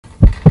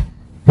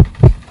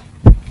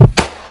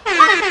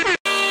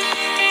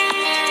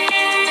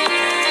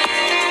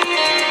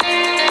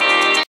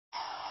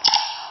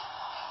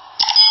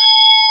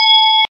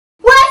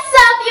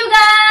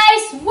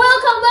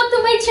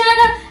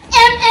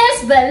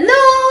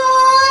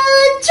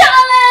balloon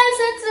challenge!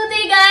 And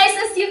today guys,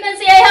 as you can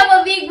see, I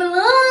have a big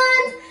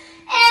balloon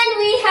and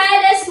we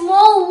had a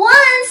small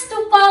ones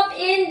to pop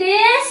in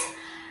this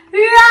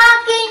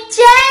rocking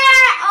chair.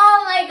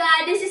 Oh my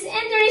god, this is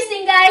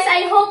interesting guys.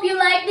 I hope you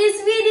like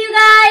this video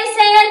guys,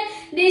 and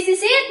this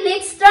is it.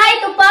 Let's try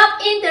to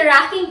pop in the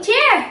rocking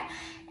chair.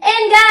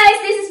 And guys,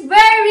 this is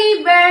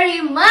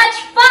very much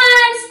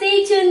fun.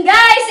 Stay tuned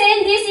guys,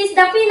 and this is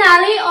the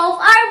finale of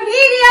our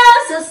video.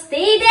 So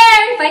stay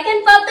there if I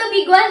can pop the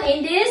big one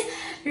in this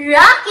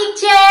rocking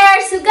chair.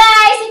 So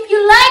guys, if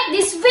you like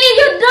this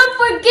video, don't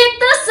forget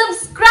to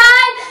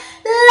subscribe,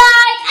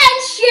 like, and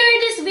share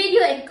this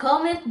video and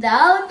comment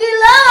down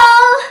below.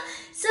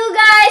 So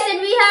guys, and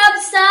we have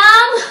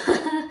some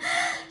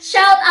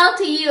shout out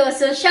to you.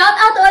 So shout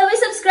out to all my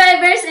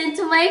subscribers and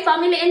to my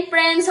family and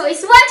friends who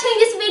is watching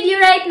this video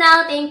right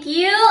now. Thank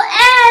you,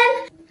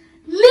 and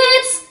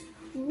let's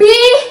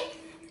be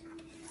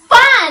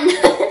fun.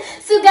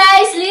 So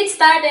guys, let's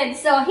start it.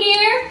 So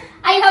here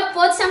I have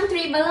put some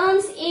 3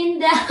 balloons in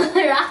the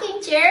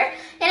rocking chair,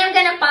 and I'm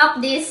gonna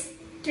pop these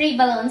 3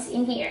 balloons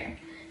in here.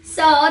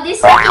 So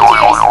this rocking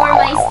chair is for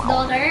my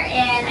daughter,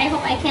 and I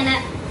hope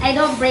I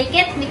don't break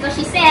it, because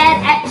she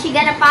said she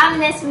gonna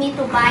promise me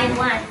to buy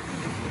one.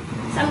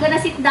 So I'm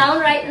gonna sit down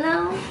right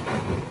now.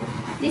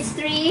 These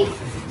three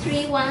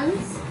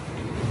ones.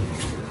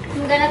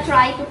 I'm gonna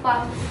try to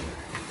pop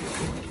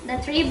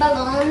the 3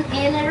 balloons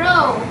in a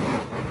row.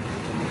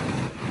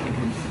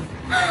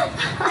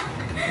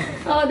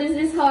 Oh, this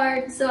is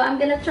hard. So I'm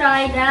gonna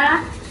try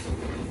the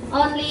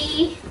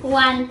only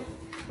one.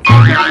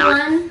 I'll try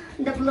one,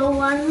 the blue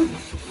one,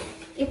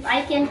 if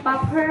I can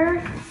pop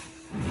her.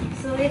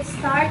 So let's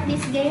start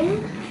this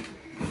game.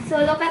 So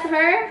look at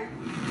her.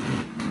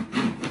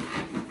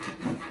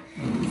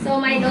 So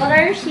my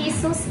daughter, she's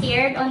so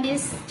scared on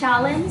this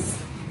challenge.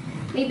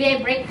 Maybe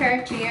I break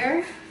her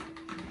chair.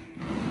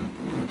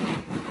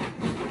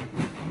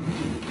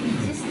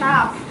 She's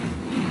tough.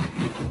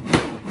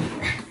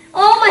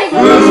 Oh my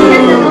goodness, she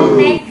has a long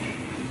neck.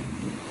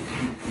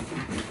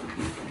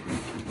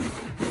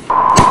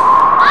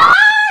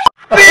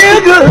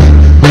 Very good.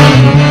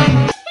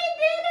 She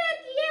did it,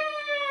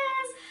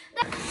 yes!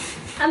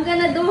 I'm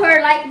gonna do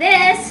her like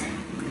this.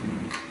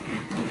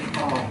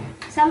 Oh,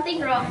 something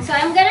wrong. So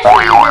I'm gonna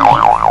show you the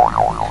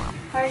neck.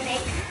 Her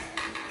neck.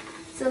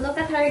 So look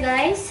at her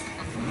guys.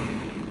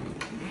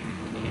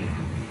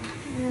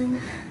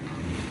 And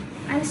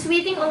I'm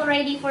sweating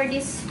already for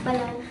this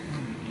balloon.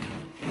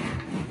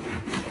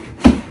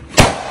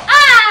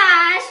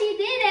 Ah! She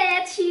did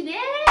it! She did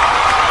it!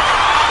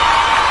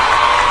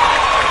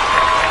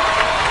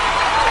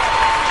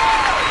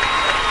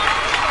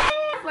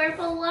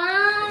 Purple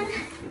one.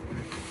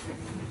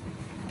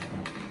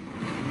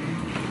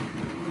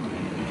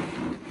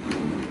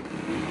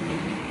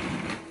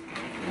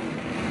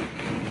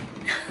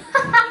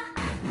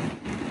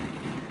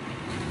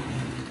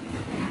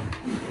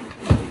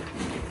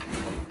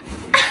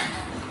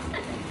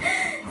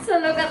 So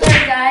look at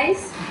her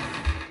guys.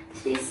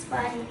 She's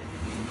funny.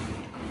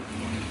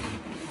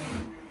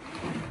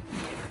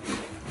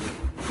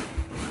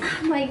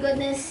 Oh my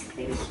goodness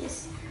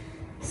gracious.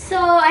 So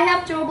I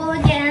have trouble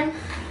again.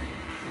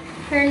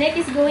 Her neck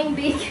is going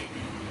big.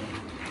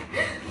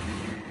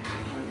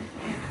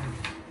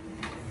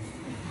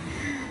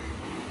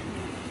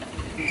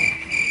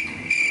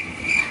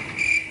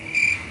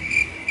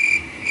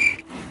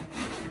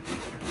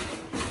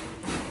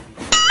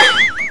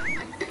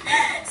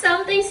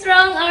 Something's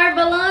wrong. Our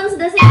balloons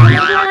doesn't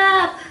go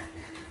up.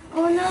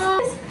 Oh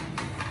no.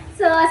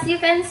 So as you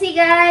can see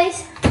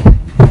guys,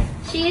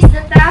 she's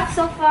the top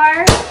so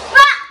far.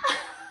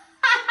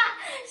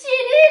 She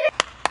did it.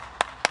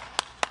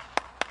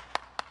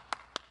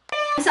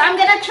 So I'm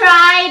gonna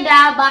try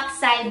the back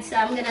side. So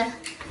I'm gonna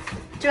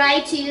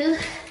try to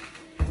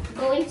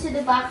go into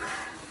the back,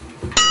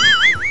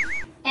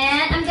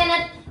 and I'm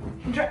gonna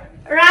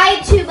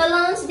ride 2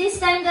 balloons this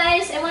time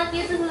guys. I want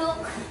you to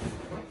look.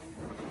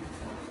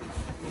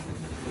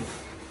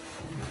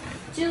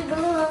 2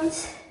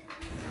 balloons.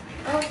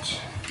 Ouch.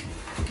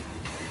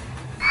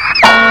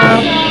 So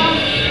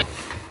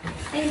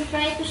I'm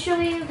trying to show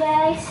you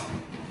guys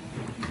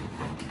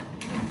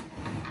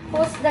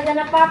who's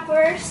gonna pop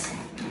first.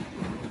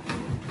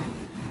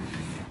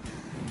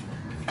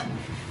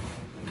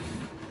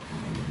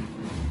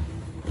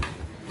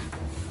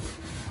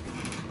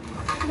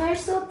 They're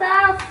so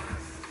tough.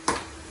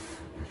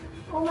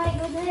 Oh my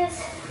goodness.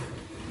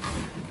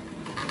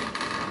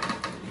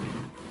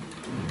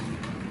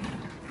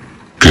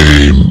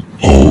 Game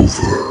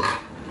over.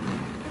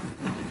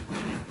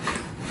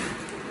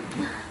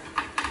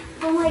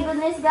 Oh my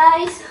goodness,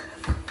 guys.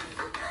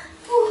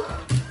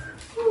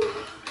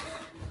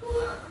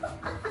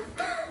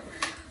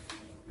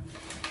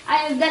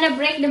 I'm gonna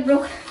break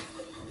the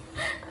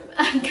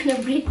I'm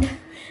gonna break the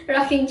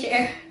rocking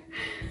chair.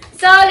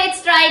 So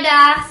let's try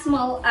the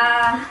small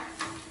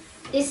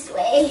this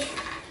way.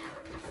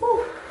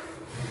 Whew.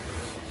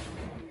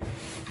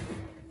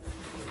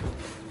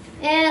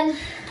 And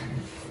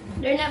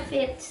they're not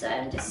fit, so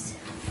I'm just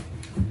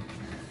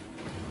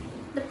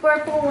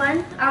purple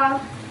one,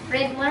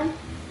 red one.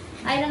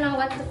 I don't know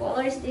what the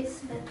color is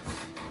this, but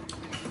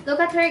look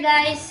at her,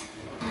 guys.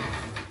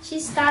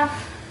 She's tough.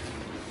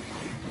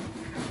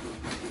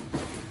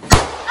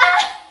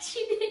 Ah,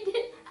 she did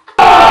it.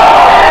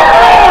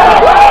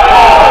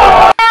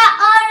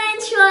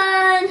 Orange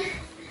one.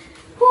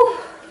 Whew.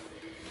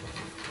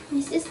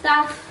 This is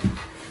tough.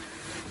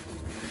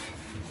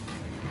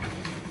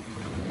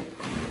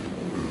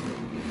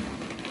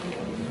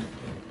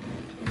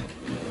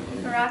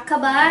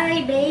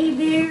 Rockabye,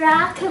 baby,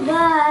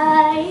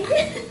 rockabye.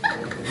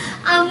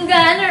 I'm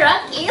gonna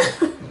rock you.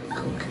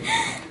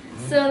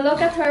 So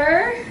look at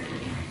her.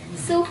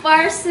 So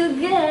far, so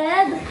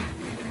good.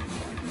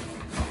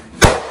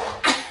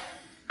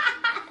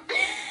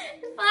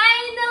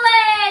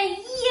 Finally!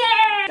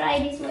 Yeah! Try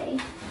this way.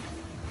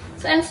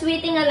 So I'm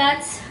sweating a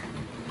lot.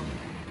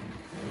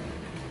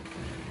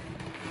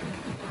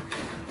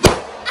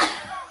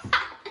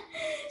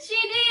 She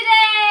did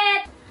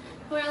it!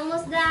 We're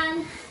almost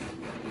done.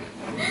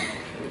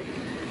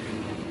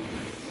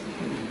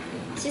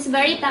 She's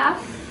very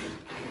tough.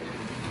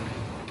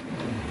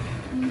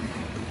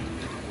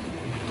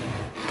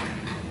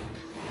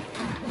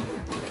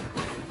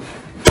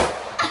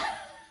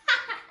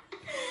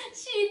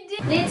 She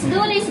did. Let's do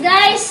this,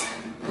 guys.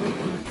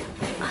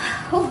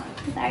 Oh,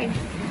 I'm tired.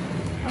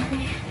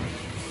 Okay.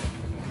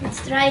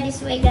 Let's try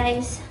this way,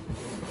 guys.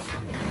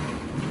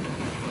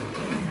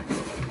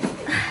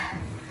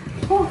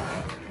 Oh,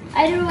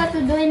 I don't know what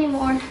to do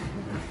anymore.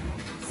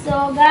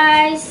 So,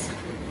 guys,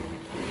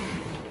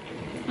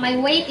 my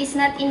weight is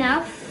not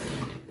enough.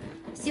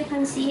 As you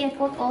can see, I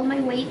put all my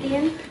weight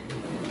in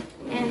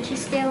and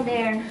she's still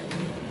there.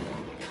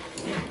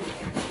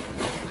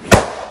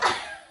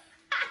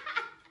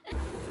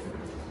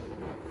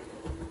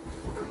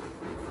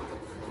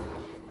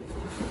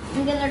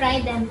 I'm gonna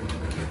ride them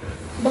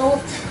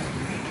both.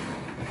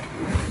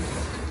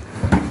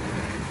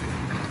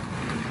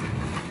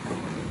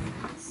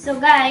 So,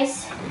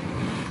 guys,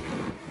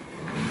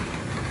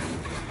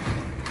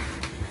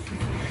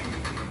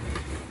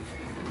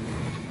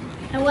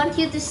 I want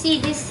you to see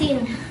this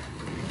scene.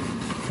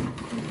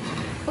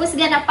 Who's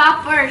gonna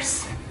pop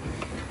first?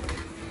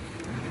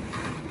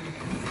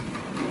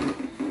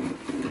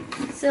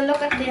 So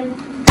look at them.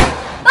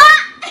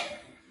 Ah!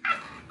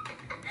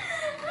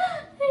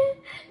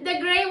 The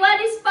gray one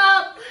is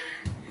pop.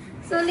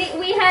 So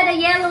we had a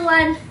yellow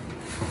one.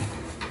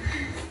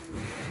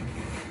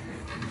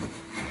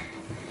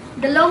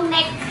 The long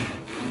neck.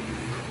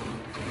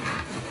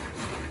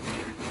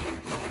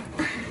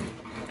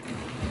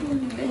 Oh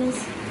my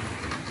goodness.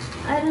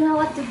 I don't know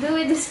what to do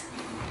with this.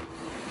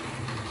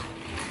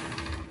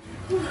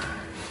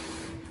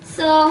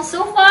 So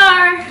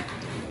far,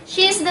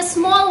 she's the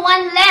small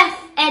one left.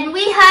 And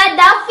we had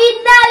the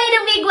finale,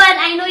 the big one.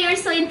 I know you're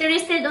so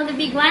interested on the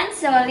big one.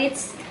 So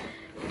let's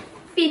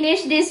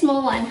finish this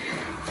small one.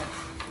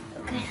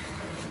 Okay.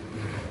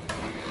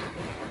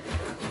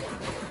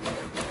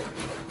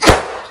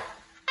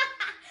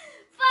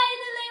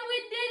 Finally, we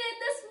did it.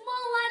 The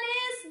small one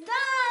is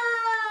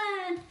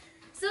done.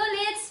 So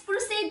let's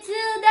proceed to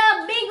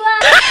the big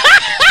one.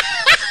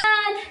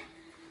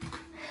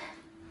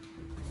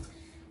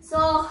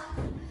 So,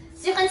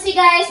 as you can see,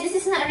 guys, this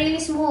is not really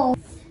small.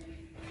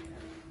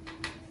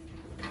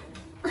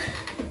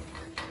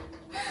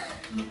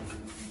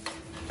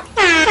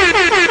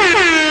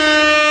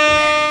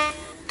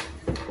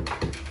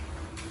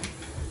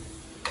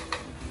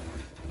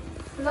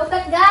 Look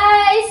at,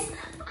 guys.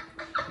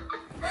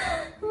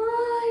 Oh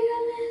my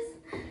goodness.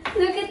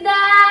 Look at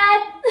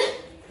that.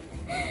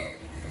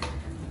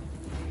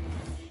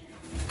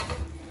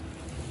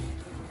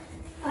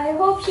 I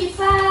hope she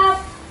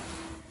pops,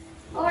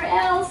 or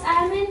else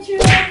I'm in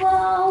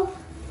trouble.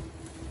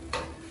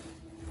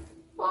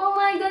 Oh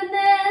my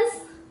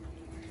goodness.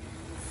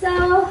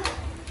 So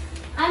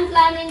I'm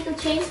planning to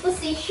change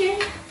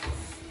position,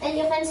 and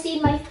you can see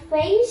my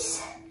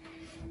face.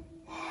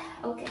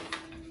 Okay.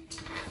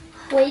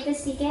 Wait a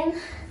second.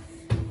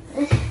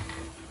 Let's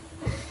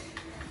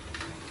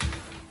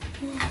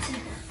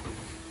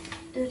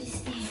do this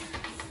thing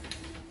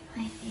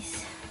like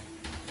this.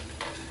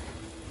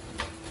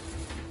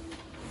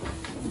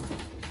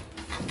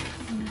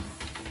 No,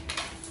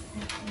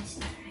 that is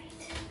not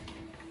right.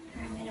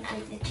 I'm gonna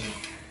put the chair.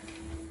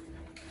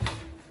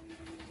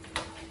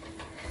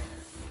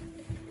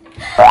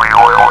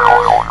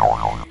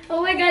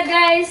 Oh my god,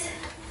 guys.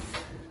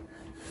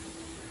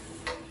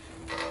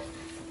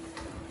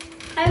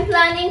 I'm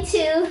planning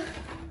to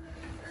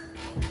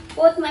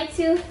put my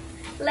two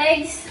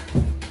legs.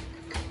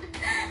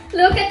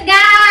 Look at,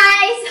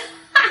 guys.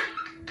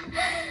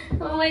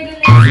 Oh my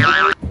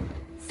goodness.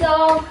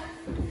 So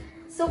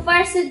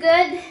far so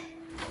good.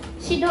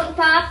 She don't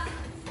pop.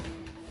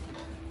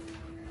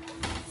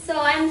 So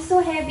I'm so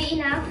heavy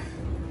enough.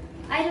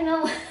 I don't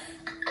know.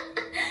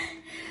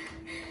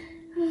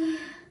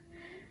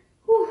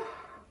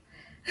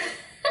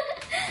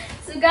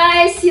 So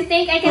guys, you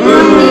think I can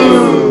do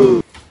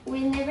this?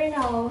 We never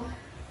know.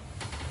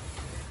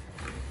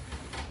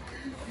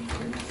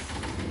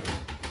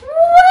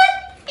 What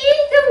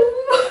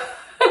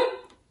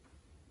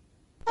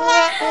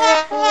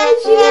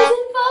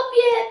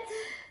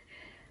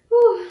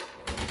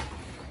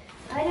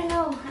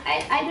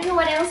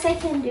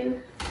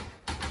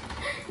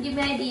give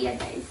me an idea,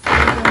 guys.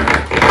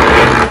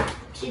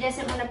 She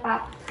doesn't want to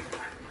pop.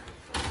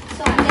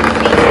 So I'm gonna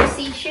change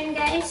position,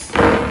 guys.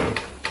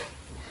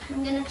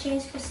 I'm gonna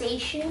change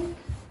position.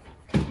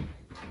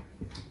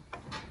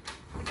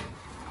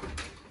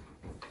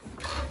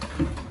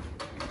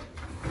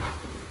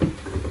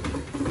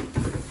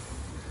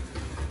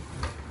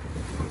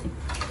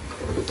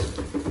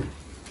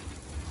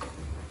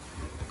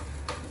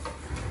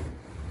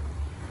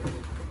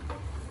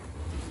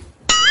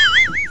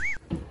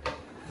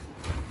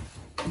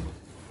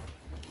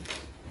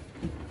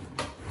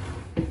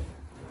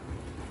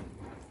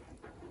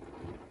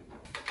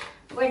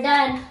 We're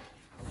done.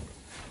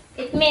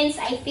 It means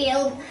I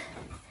failed.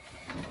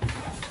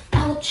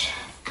 Ouch.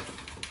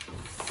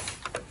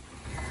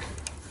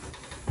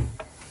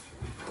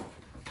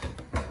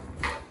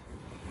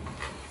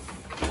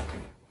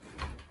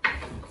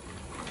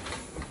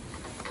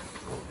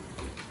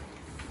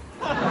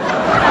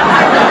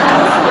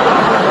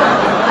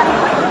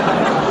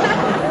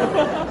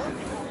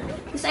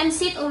 Because I'm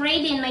sit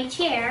already in my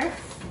chair.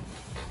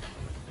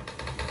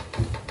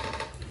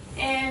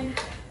 And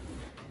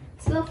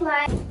it's look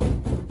like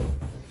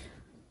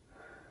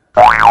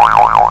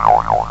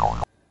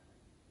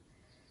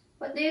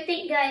what do you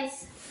think,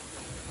 guys?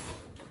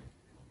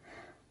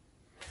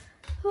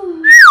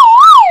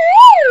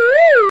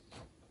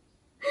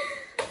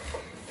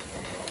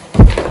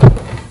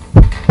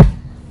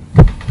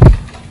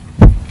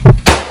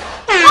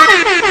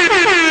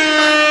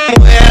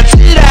 Where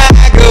did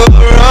I go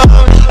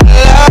wrong?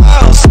 I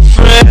lost a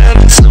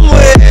friend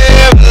somewhere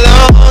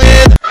along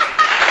in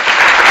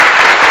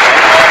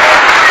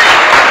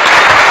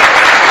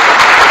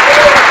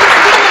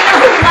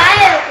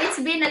It's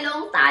been a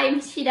long time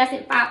she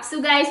doesn't pop.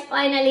 So guys,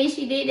 finally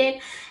she did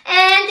it.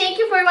 And thank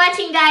you for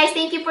watching, guys.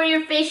 Thank you for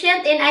your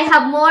patience. And I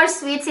have more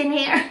sweets in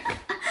here.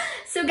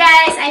 So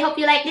guys, I hope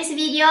you like this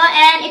video.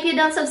 And if you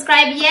don't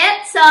subscribe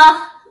yet, so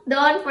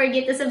don't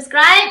forget to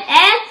subscribe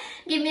and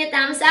give me a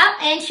thumbs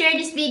up and share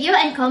this video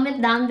and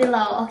comment down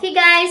below. Okay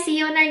guys, see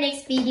you on our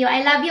next video.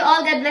 I love you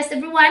all. God bless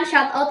everyone.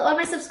 Shout out to all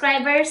my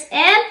subscribers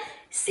and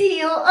see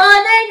you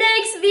on our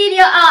next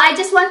video. Oh, I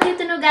just want you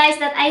to know, guys,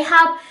 that I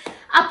have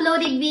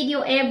uploading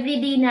video every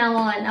day now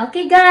on.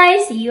 Okay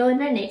guys, see you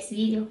on our next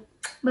video.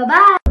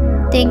 Bye-bye.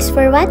 Thanks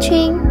for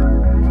watching.